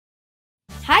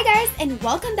Hi guys, and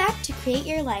welcome back to Create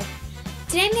Your Life.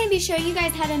 Today I'm going to be showing you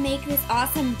guys how to make this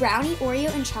awesome brownie, Oreo,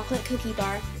 and chocolate cookie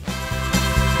bar.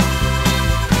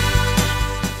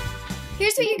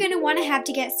 Here's what you're going to want to have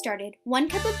to get started. 1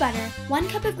 cup of butter, 1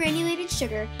 cup of granulated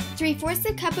sugar,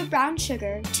 3/4 cup of brown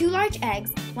sugar, 2 large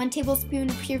eggs, 1 tablespoon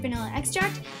of pure vanilla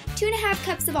extract, 2½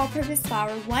 cups of all-purpose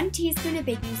flour, 1 teaspoon of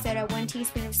baking soda, 1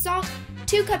 teaspoon of salt,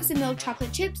 2 cups of milk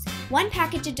chocolate chips, 1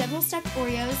 package of double-stuffed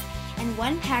Oreos, and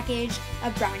 1 package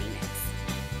of Brownie mix.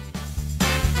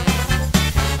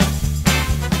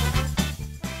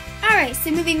 Alright, so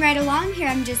moving right along here,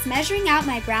 I'm just measuring out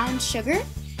my brown sugar,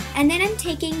 and then I'm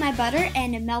taking my butter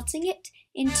and melting it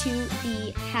into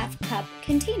the 1/2 cup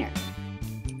container.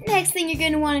 Next thing you're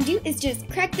going to want to do is just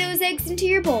crack those eggs into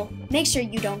your bowl. Make sure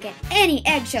you don't get any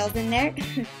eggshells in there.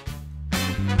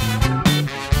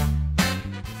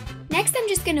 Next, I'm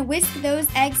just going to whisk those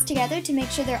eggs together to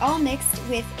make sure they're all mixed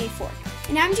with a fork.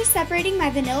 And now I'm just separating my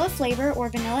vanilla flavor or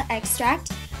vanilla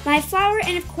extract, my flour,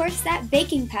 and of course that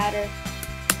baking powder.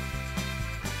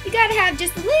 You gotta have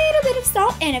just a little bit of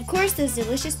salt and of course those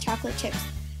delicious chocolate chips.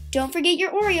 Don't forget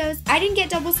your Oreos. I didn't get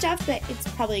double stuffed, but it's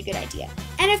probably a good idea.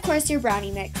 And of course your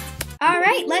brownie mix.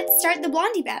 Alright, let's start the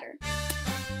Blondie batter.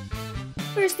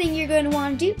 First thing you're going to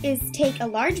want to do is take a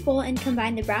large bowl and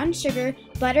combine the brown sugar,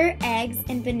 butter, eggs,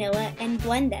 and vanilla and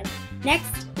blend them.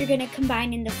 Next, you're going to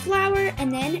combine in the flour and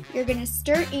then you're going to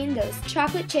stir in those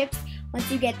chocolate chips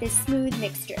once you get this smooth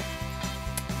mixture.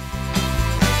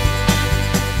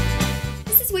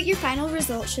 This is what your final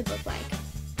result should look like.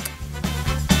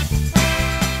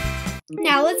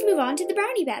 Now let's move on to the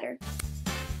brownie batter.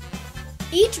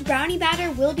 Each brownie batter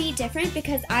will be different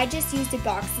because I just used a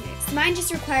box mix. Mine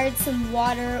just required some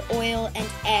water, oil, and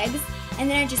eggs, and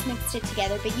then I just mixed it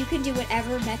together, but you can do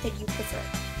whatever method you prefer.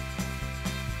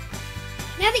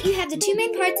 Now that you have the 2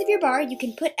 main parts of your bar, you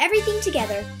can put everything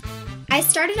together. I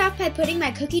started off by putting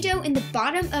my cookie dough in the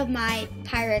bottom of my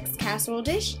Pyrex casserole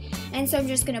dish, and so I'm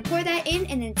just going to pour that in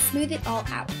and then smooth it all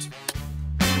out.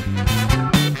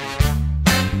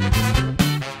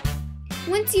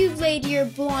 Once you've laid your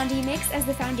Blondie mix as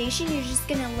the foundation, you're just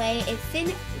going to lay a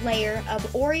thin layer of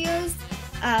Oreos,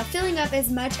 filling up as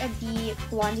much of the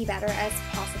Blondie batter as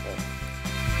possible.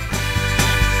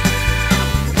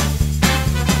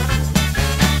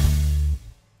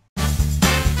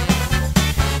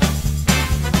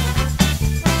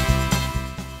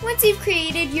 Once you've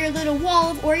created your little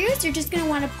wall of Oreos, you're just going to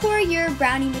want to pour your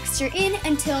brownie mixture in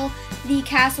until the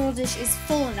casserole dish is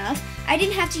full enough. I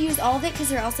didn't have to use all of it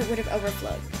because or else it would have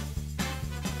overflowed.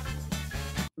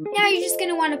 Now you're just going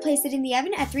to want to place it in the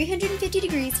oven at 350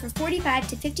 degrees for 45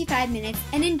 to 55 minutes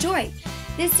and enjoy.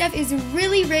 This stuff is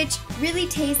really rich, really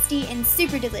tasty, and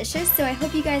super delicious, so I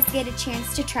hope you guys get a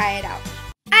chance to try it out.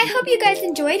 I hope you guys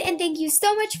enjoyed, and thank you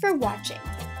so much for watching.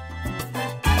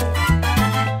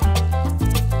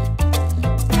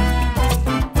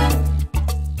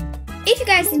 If you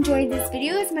guys enjoyed this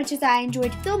video as much as I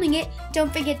enjoyed filming it,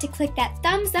 don't forget to click that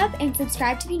thumbs up and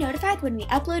subscribe to be notified when we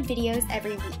upload videos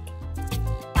every week.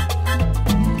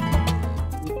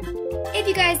 If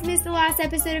you guys missed the last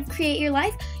episode of Create Your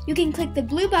Life, you can click the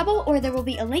blue bubble or there will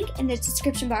be a link in the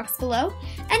description box below.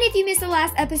 And if you missed the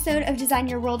last episode of Design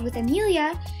Your World with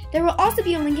Amelia, there will also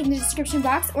be a link in the description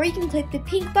box or you can click the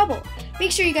pink bubble.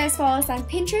 Make sure you guys follow us on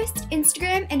Pinterest,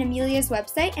 Instagram, and Amelia's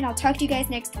website, and I'll talk to you guys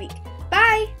next week.